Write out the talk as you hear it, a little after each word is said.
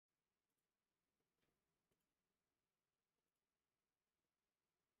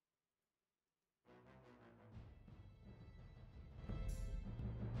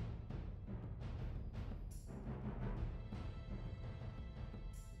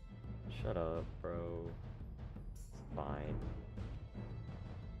Shut up, bro. It's fine.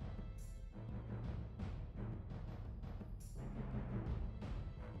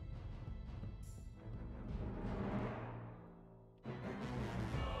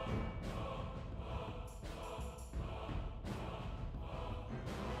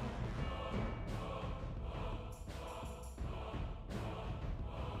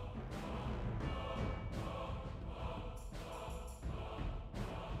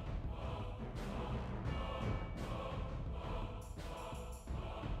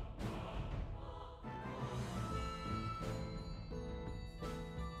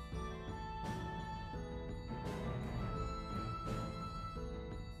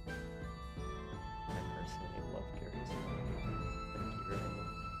 I personally love Gary's song. Thank you very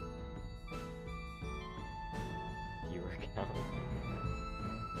much. Viewer count.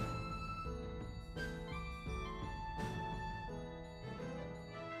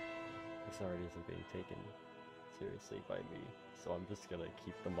 This already isn't being taken seriously by me, so I'm just gonna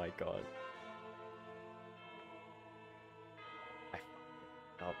keep the mic on. I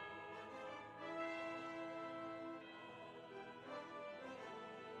f***ed up.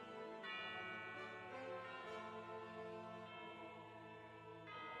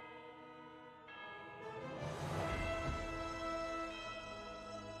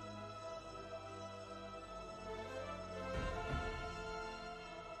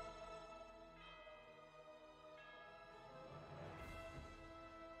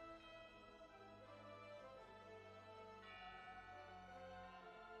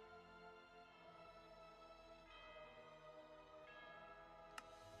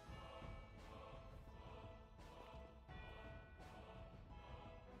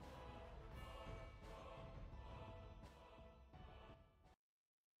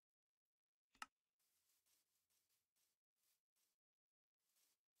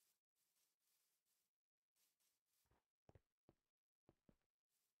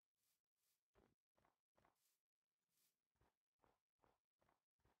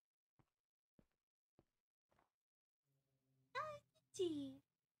 Itchy.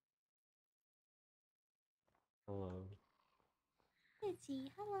 Hello.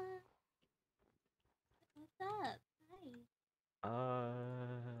 Itchy, hello. What's up? Hi.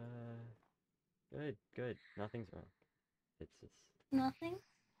 Good. Nothing's wrong. It's just... Nothing?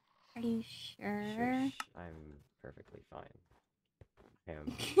 Are you sure? Shush. I'm perfectly fine. I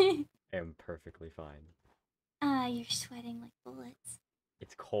am perfectly fine. You're sweating like bullets.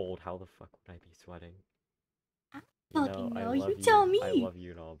 It's cold. How the fuck would I be sweating? I You fucking know, I know. love You you. tell me. I love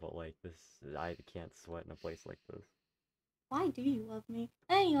you and all, but like this, I can't sweat in a place like this. Why do you love me?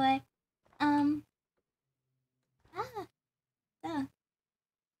 Anyway, ah, duh.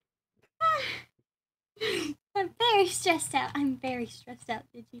 I'm very stressed out. I'm very stressed out,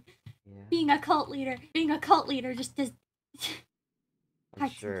 Digi. Yeah. Being a cult leader just does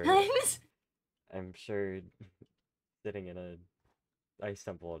hard sometimes. I'm sure sitting in a ice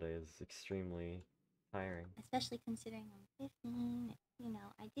temple all day is extremely tiring. Especially considering I'm 15. You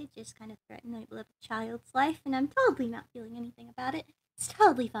know, I did just kind of threaten a little child's life, and I'm totally not feeling anything about it. It's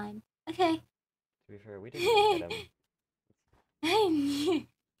totally fine. Okay. To be fair, we didn't hit him.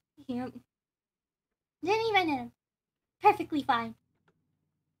 Yep. Didn't even hit him. Perfectly fine.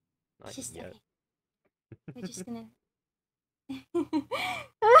 Not It's just yet. okay. We're just gonna.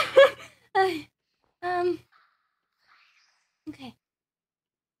 Okay.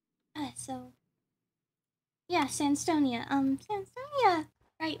 So. Yeah, Sandstonia. Sandstonia.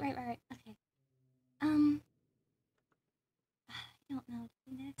 Right. Okay. I don't know what to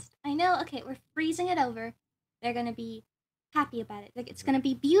do next. I know. Okay, we're freezing it over. They're gonna be happy about it. Like it's gonna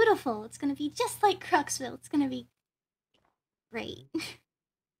be beautiful. It's gonna be just like Cruxville. It's gonna be great.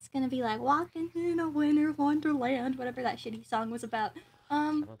 It's gonna be like walking in a winter wonderland, whatever that shitty song was about. I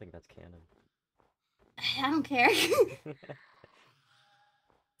don't think that's canon. I don't care. It's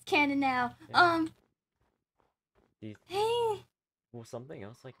canon now. Yeah. Hey. Will something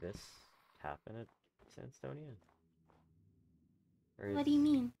else like this happen at Sandstonia? Or What do you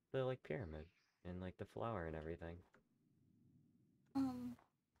mean? The like pyramid and like the flower and everything.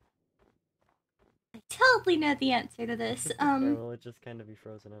 I totally know the answer to this. Or will it just kind of be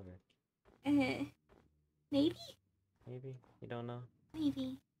frozen over? Maybe? Maybe? You don't know?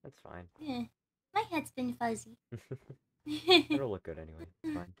 Maybe. That's fine. My head's been fuzzy. It'll look good anyway.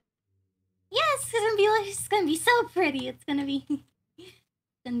 It's fine. Yes, it's gonna be so pretty. It's gonna be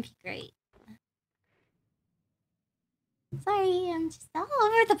great. Sorry, I'm just all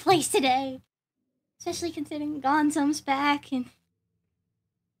over the place today. Especially considering Gonzome's back and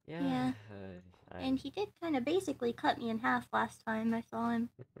Yeah. and he did kind of basically cut me in half last time I saw him.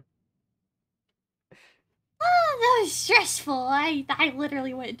 That was stressful. I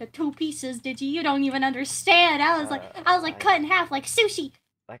literally went into 2 pieces, did you? You don't even understand. I was like cut in half like sushi.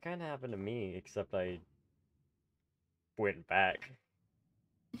 That kind of happened to me, except I went back.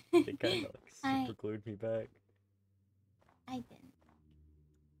 It kind of like super glued me back. I didn't.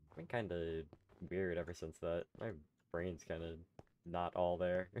 I've been kind of weird ever since that. My brain's kind of not all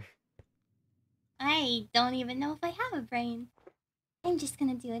there. I don't even know if I have a brain. I'm just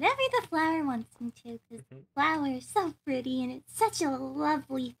gonna do whatever the flower wants me to, because flower is so pretty and it's such a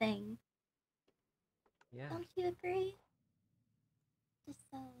lovely thing. Yeah. Don't you agree? Just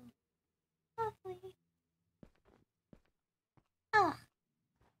so lovely. Oh.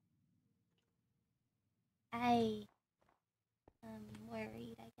 I am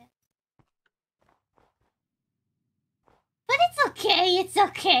worried, I guess. But it's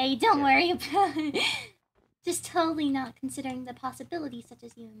okay, don't worry about it. Just totally not considering the possibilities such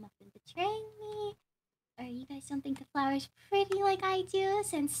as you and Muffin betraying me, or you guys don't think the flower's pretty like I do,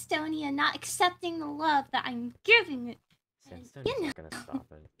 Sandstonia not accepting the love that I'm giving it. Sandstonia's not gonna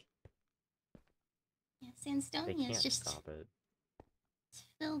stop it. Yeah, Sandstonia is just stop it. It's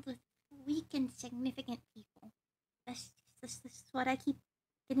filled with weak and significant people. This is what I keep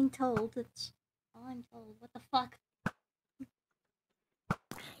getting told. It's all I'm told. What the fuck?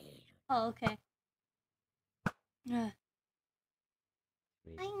 Oh, okay. He's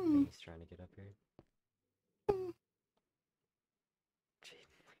trying to get up here. Where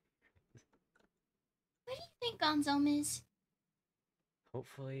do you think Gonzome is?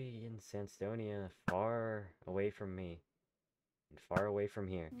 Hopefully in Sandstonia, far away from me. And far away from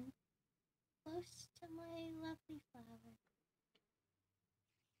here. Close to my lovely flower.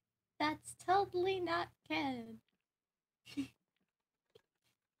 That's totally not canon.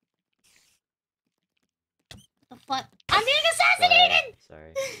 What the fuck? I'm being assassinated!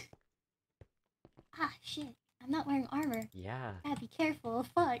 Sorry. Ah, shit. I'm not wearing armor. Yeah. Gotta be careful.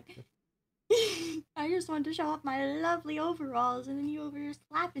 Fuck. I just wanted to show off my lovely overalls, and then you over here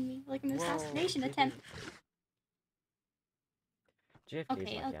slapping me like an assassination attempt. JFK okay,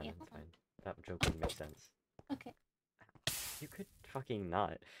 is my canon, it's fine. That joke would make sense. Okay. You could fucking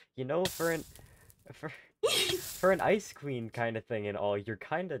not. You know, for an Ice Queen kind of thing and all, you're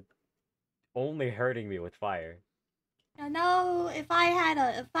kind of only hurting me with fire. No, if I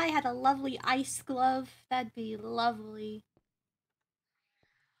had a lovely ice glove, that'd be lovely.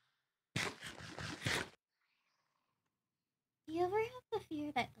 Do you ever have the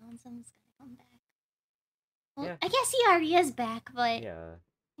fear that Gonzome's gonna come back? Well, yeah. I guess he already is back, but yeah,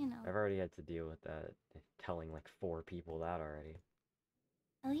 you know. I've already had to deal with that, telling like 4 people that already.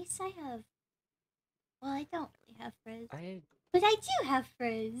 At least I have. Well, I don't really have frizz. But I do have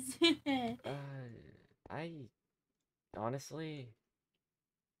frizz. I honestly,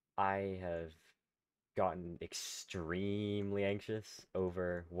 I have gotten extremely anxious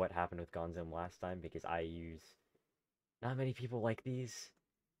over what happened with Gonzome last time because I use not many people like these,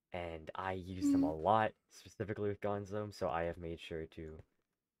 and I use them a lot, specifically with Gonzome, so I have made sure to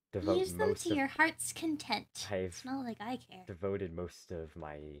devote use them to your heart's content. It's not like I care. Devoted most of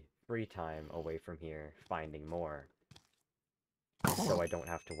my free time away from here finding more, so I don't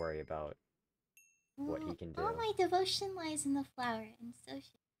have to worry about what he can do. All my devotion lies in the flower, and so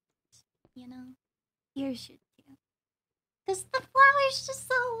should, you know, yours should too. Because the flower's just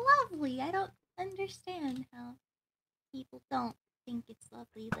so lovely. I don't understand how people don't think it's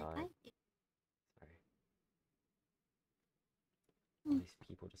lovely like I do. Sorry. All these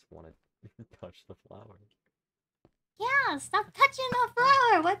people just want to touch the flower. Yeah, stop touching the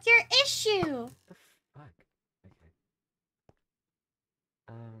flower. What's your issue? What the fuck? Okay.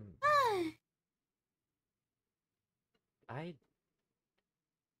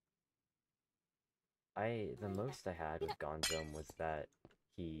 The most I had with Gonzome was that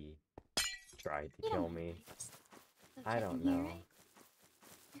he tried to kill me. I don't know.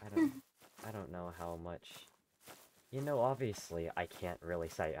 I don't know how much. You know, obviously, I can't really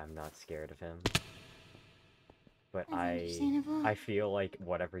say I'm not scared of him. But I feel like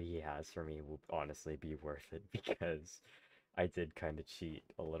whatever he has for me will honestly be worth it, because I did kind of cheat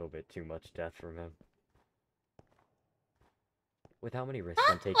a little bit too much death from him. With how many risks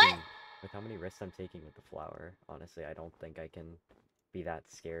I'm taking, with the flower, honestly, I don't think I can be that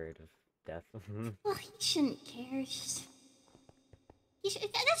scared of death. Well, he shouldn't care. This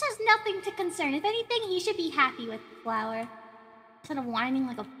has nothing to concern. If anything, he should be happy with the flower instead of whining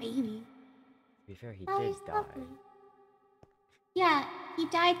like a baby. To be fair, he did die. Yeah, he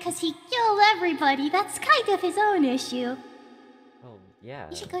died because he killed everybody. That's kind of his own issue. Well, yeah.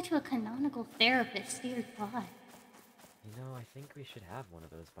 He should go to a canonical therapist, dear God. You know, I think we should have one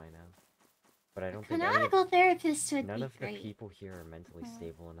of those by now. But I A don't think canonical therapist would none be of the great. people here are mentally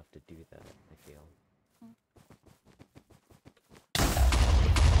stable enough to do that, I feel.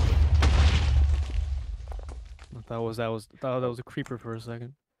 I thought that was a creeper for a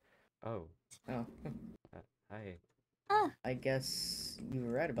second. Oh. Oh. Hi. Oh. I guess you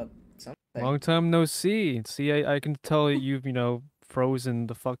were right about something. Long time no see. See, I can tell you've, frozen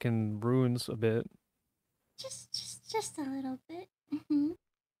the fucking ruins a bit. Just a little bit. Mm-hmm.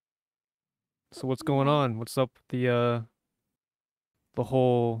 So what's going on? What's up with the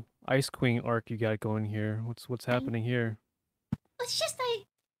whole Ice Queen arc you got going here? What's happening here? It's just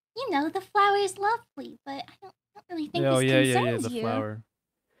the flower is lovely, but I don't really think Oh this yeah, concerns the you. flower.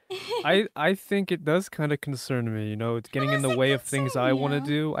 I think it does kind of concern me, it's getting in the does it way of things I want to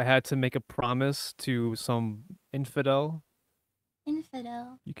concern do. I had to make a promise to some infidel.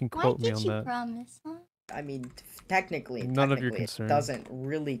 Infidel. You can Why quote me did on you that. promise, huh? I mean, technically, None of your it concern. doesn't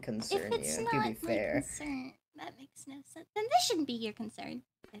really concern If it's you, not to be fair. my concern, that makes no sense. Then this shouldn't be your concern.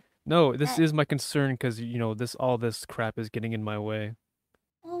 No, this is my concern because all this crap is getting in my way.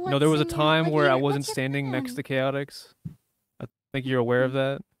 Well, There was a time where I wasn't standing next to Chaotix. I think you're aware of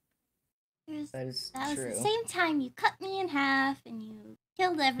that. That is That was true. the same time you cut me in half and you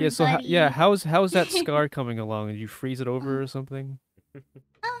killed everybody. Yeah, so how's that scar coming along? Did you freeze it over or something?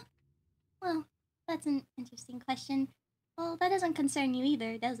 Oh, well, that's an interesting question. Well, that doesn't concern you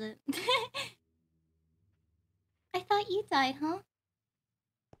either, does it? I thought you died, huh?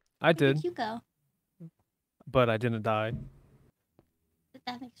 I Where did. did you go? But I didn't die.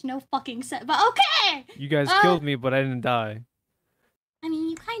 That makes no fucking sense. But okay! You guys killed me, but I didn't die. I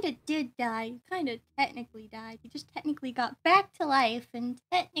mean, you kind of did die. You kind of technically died. You just technically got back to life, and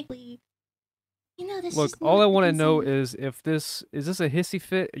technically, this. Look, all I want to know is if is this a hissy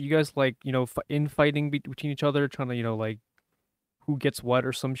fit? Are you guys infighting between each other, trying to who gets what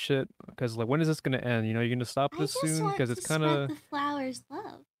or some shit? Because when is this gonna end? You're gonna stop this soon? Because it's kind of the flowers'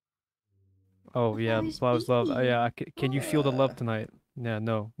 love. Oh the yeah, flowers love. Yeah, can you feel the love Uh. tonight? Yeah,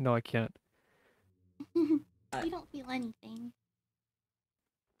 no, I can't. You don't feel anything.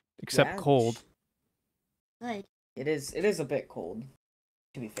 Except cold. Good. It is a bit cold,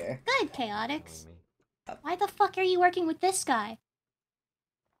 to be fair. Good, Chaotix. Why the fuck are you working with this guy?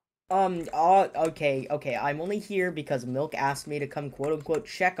 Okay. I'm only here because Milk asked me to come quote-unquote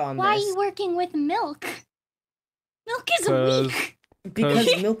check on Why this. are you working with Milk? Milk is weak.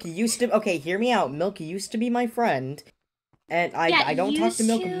 Because Milk used to... Okay, hear me out. Milk used to be my friend. And I don't talk to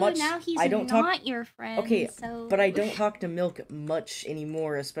Milk much. Now he's I don't not your friend. Okay, so... but I don't talk to Milk much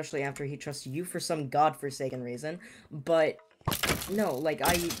anymore, especially after he trusts you for some godforsaken reason. But no,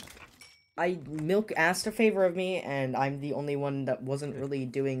 Milk asked a favor of me, and I'm the only one that wasn't really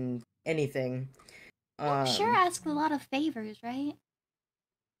doing anything. Milk sure asks a lot of favors, right?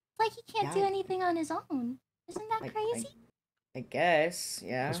 It's like he can't do anything on his own. Isn't that crazy? I guess,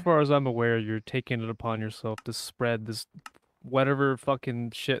 yeah. As far as I'm aware, you're taking it upon yourself to spread this whatever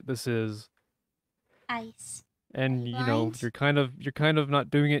fucking shit this is. Ice. And you're kind of not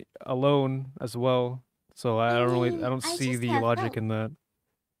doing it alone as well. So I don't see the logic in that.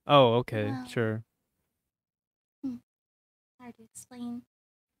 Oh, okay, sure. Hard to explain.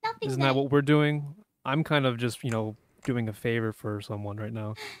 Nothing. Isn't that what we're doing? I'm kind of just, doing a favor for someone right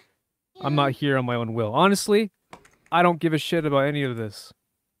now. Yeah. I'm not here on my own will. Honestly, I don't give a shit about any of this.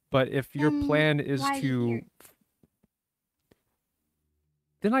 But if your plan is to...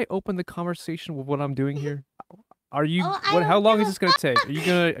 Didn't I open the conversation with what I'm doing here? Are you... how long is this gonna take? Are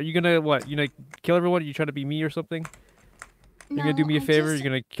you gonna what? You gonna kill everyone? You trying to be me or something? You're gonna do me a favor? You're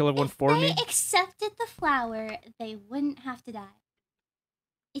gonna kill everyone for me? If they accepted the flower, they wouldn't have to die.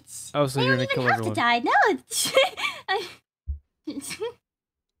 Oh, so you're gonna kill everyone. They don't even have to die. No,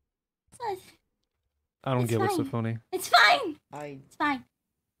 I don't get what's so funny. It's fine. It's fine.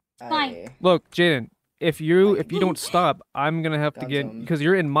 It's fine. Look, Jaidan, if you don't stop, I'm gonna have to get because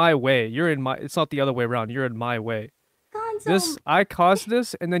you're in my way. It's not the other way around. You're in my way. I caused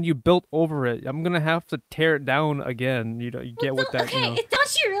this, and then you built over it. I'm gonna have to tear it down again. You get what that? Okay,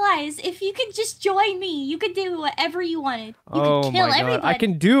 don't you realize if you could just join me, you could do whatever you wanted. You could kill everybody. I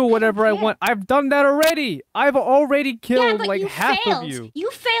can do whatever I want. I've done that already. I've already killed half of you.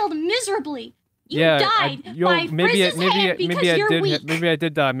 You failed miserably. You died by Frizz's hand because you're weak. Maybe I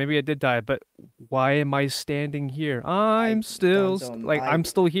did die. Maybe I did die. But why am I standing here? I'm still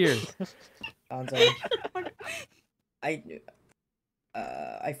here. I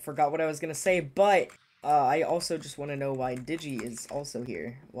forgot what I was gonna say, but I also just want to know why Digi is also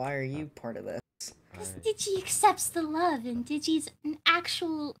here. Why are you part of this? Because Digi accepts the love, and Digi's an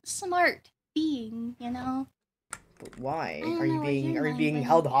actual smart being, But why? I don't Are know you where being your are you mind being went.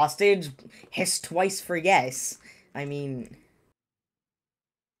 held hostage? Hiss twice for yes. I mean,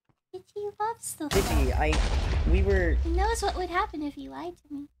 Digi loves the Digi, we were He knows what would happen if he lied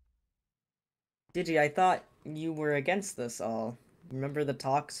to me. Digi, I thought you were against this all. Remember the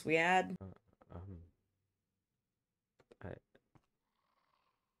talks we had?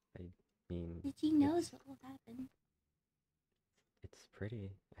 I mean, Digi knows what will happen. it's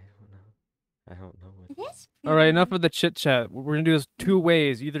pretty. I don't know. I don't know what. It is All right, pretty. enough of the chit chat. We're gonna do this two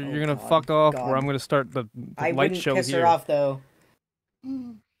ways. Either Oh, you're gonna God, fuck off, or God. I'm gonna start the I light wouldn't show piss here. her off though.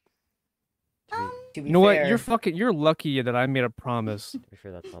 Mm. To be You know what? fair, You're lucky that I made a promise, To be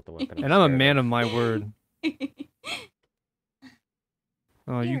fair, that's not the weapon I'm and I'm a scared man of. of my word.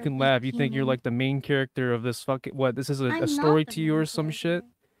 Oh, you You're a can weak laugh. You think you're human. like the main character of this fucking what? This is a I'm story not the to you main or some shit? character.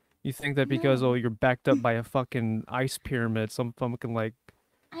 You think that because No. you're backed up by a fucking ice pyramid, some fucking like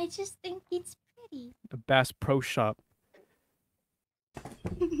I just think it's pretty. a Bass Pro Shop,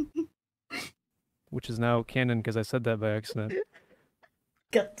 which is now canon because I said that by accident.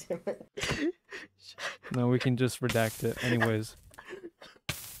 God damn it. No, we can just redact it. Anyways.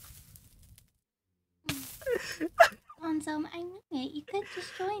 Gonzome, I mean it. You could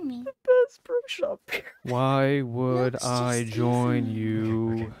just join me. Bass Pro Shop. Why would Luke's I just join using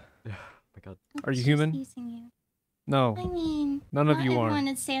you? Okay. Oh my god. Are you Luke's human? Just using you. No. I mean, None of not you are. everyone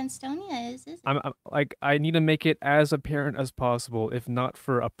in Sandstonia is it? I'm like I need to make it as apparent as possible. If not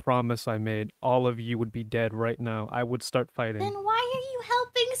for a promise I made, all of you would be dead right now. I would start fighting. Then why are you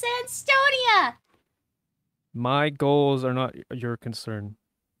helping Sandstonia? My goals are not your concern.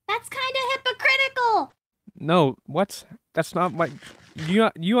 That's kind of hypocritical. No, what? That's not my.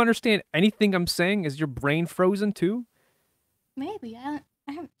 You understand anything I'm saying? Is your brain frozen too? Maybe I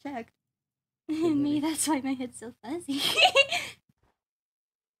haven't checked. Maybe that's why my head's so fuzzy.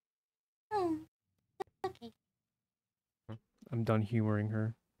 Oh, okay. I'm done humoring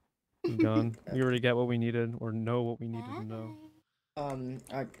her. I'm done. We already got what we needed, or know what we needed to know. I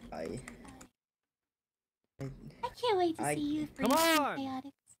can't wait to see you free Come from on!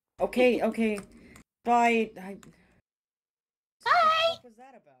 Chaotix. Okay. Bye. Bye! What was that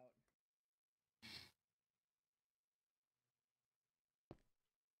about?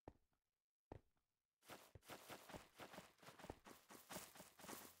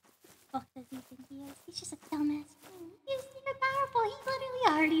 Fuck does he think he is? He's just a dumbass. He's even powerful. He literally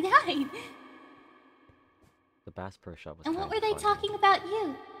already died. The Bass Pro Shop was. And what were kinda they funny. talking about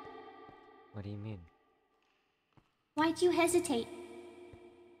you? What do you mean? Why'd you hesitate?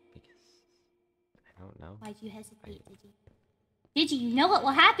 Because I don't know. Why'd you hesitate, Digi? Digi, you know what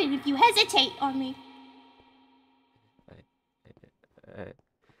will happen if you hesitate on me.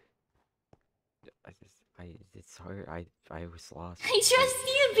 It's hard. I was lost. I trust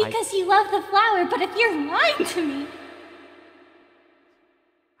you because you love the flower, but if you're lying to me...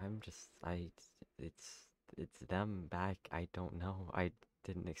 It's them back. I don't know. I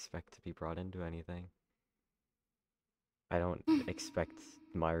didn't expect to be brought into anything. I don't expect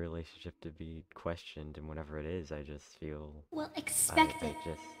my relationship to be questioned, and whenever it is, I just feel... Well, expect it.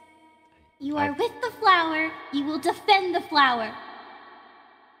 You I- are with the flower. You will defend the flower.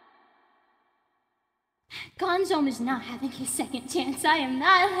 Gonzome is not having a second chance. I am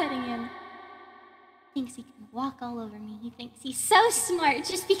not letting him. Thinks he can walk all over me. He thinks he's so smart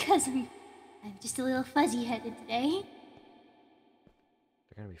just because I'm just a little fuzzy-headed today.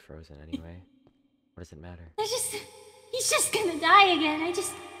 They're gonna be frozen anyway. What does it matter? He's just gonna die again.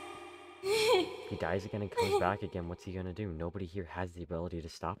 If he dies again and comes back again, what's he gonna do? Nobody here has the ability to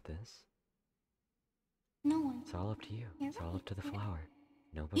stop this. No one. It's all up to you. It's all up to the You're- flower.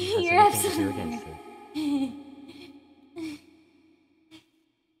 Nobody has You're anything to do absolutely against right. it.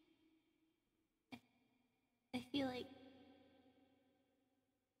 I feel like...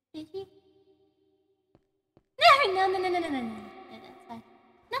 Did he? No, that's fine.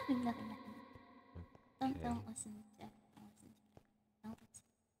 Nothing. Okay. Don't listen to Jeff. Don't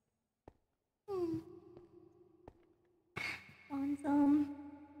listen. Gonzome.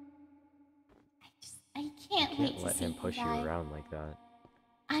 I can't wait to Let see him push you die. around like that.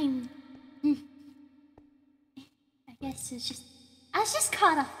 I guess I was just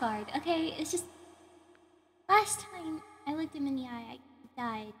caught off guard, okay? It's just... Last time I looked him in the eye, I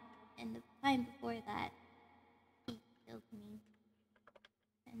died. And the time before that, he killed me.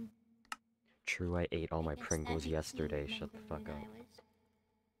 And True, I ate all my I guess Pringles that makes you yesterday. Shut the remember fuck when up. I was...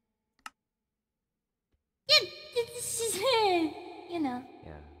 Yeah, this is... You know.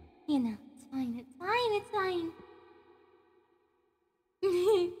 Yeah. It's fine. It's fine.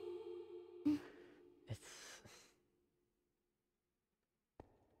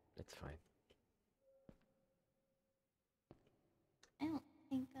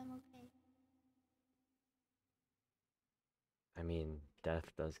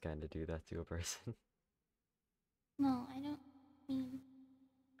 death does kind of do that to a person. No, I don't mean.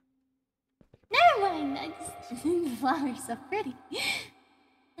 Never mind. The flower's so pretty.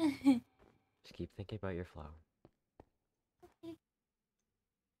 Just keep thinking about your flower. Okay.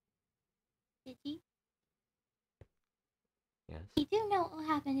 Did you? Yes, You do know what will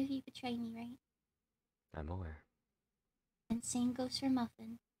happen if you betray me, right? I'm aware. And same goes for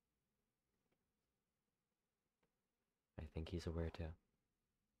Muffin. I think he's aware too.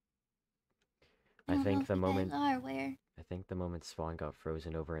 I I don't know think if the you moment guys are aware. I think the moment Swan got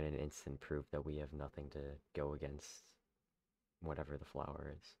frozen over in an instant proved that we have nothing to go against whatever the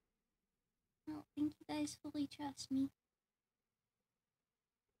flower is. I don't think you guys fully trust me.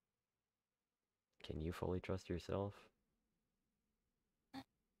 Can you fully trust yourself?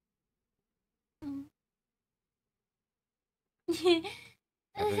 Um.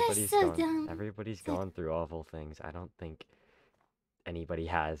 Everybody's That's so gone. dumb. Everybody's gone through awful things. I don't think anybody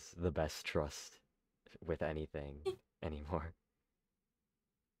has the best trust with anything anymore.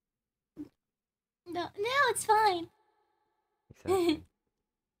 No, it's fine. Exactly.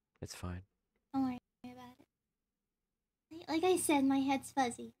 It's fine. Don't worry about it. Like I said, my head's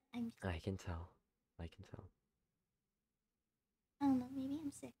fuzzy. I can tell. I can tell. I don't know, maybe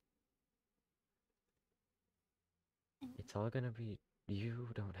I'm sick. It's all gonna be. You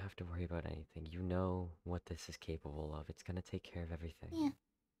don't have to worry about anything. You know what this is capable of. It's gonna take care of everything. Yeah.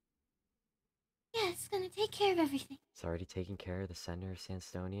 Yeah, it's gonna take care of everything. It's already taking care of the center of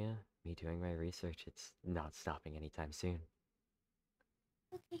Sandstonia. Me doing my research, it's not stopping anytime soon.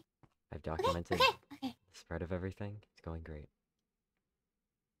 Okay. I've documented Okay. the spread of everything. It's going great.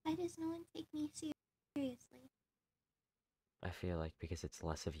 Why does no one take me seriously? I feel like because it's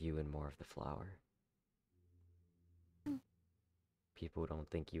less of you and more of the flower. People don't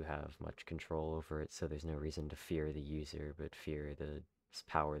think you have much control over it, so there's no reason to fear the user, but fear the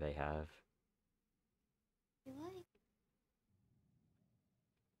power they have. Do I?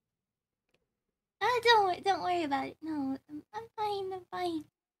 Don't worry about it. No, I'm fine. I'm fine.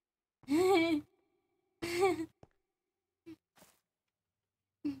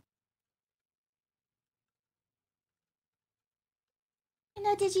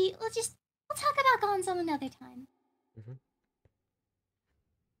 Digi, we'll talk about Gonzo another time. Mm-hmm.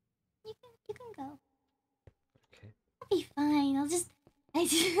 You can go. Okay. I'll be fine.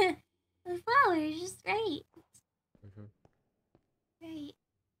 The flower is just great. Mm-hmm. Great.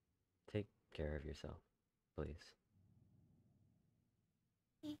 Take care of yourself, please.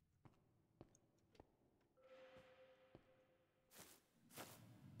 Okay.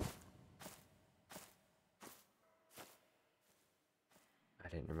 I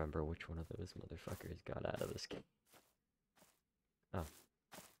didn't remember which one of those motherfuckers got out of this game. Oh.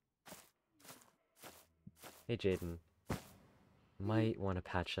 Hey, Jaidan. Might want to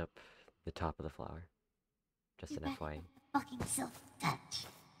patch up the top of the flower. Just an FYI. Fucking silk touch.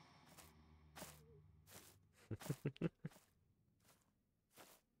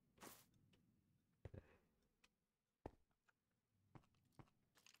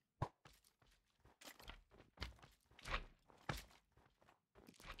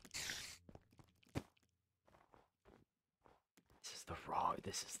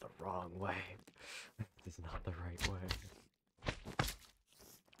 This is the wrong way. This is not the right way.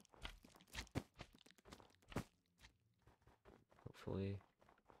 Hopefully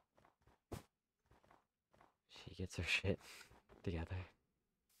she gets her shit together.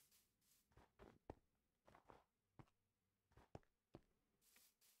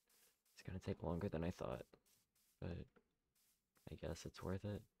 It's gonna take longer than I thought, but I guess it's worth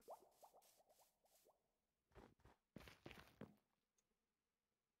it.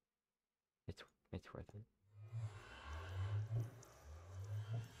 It's worth it.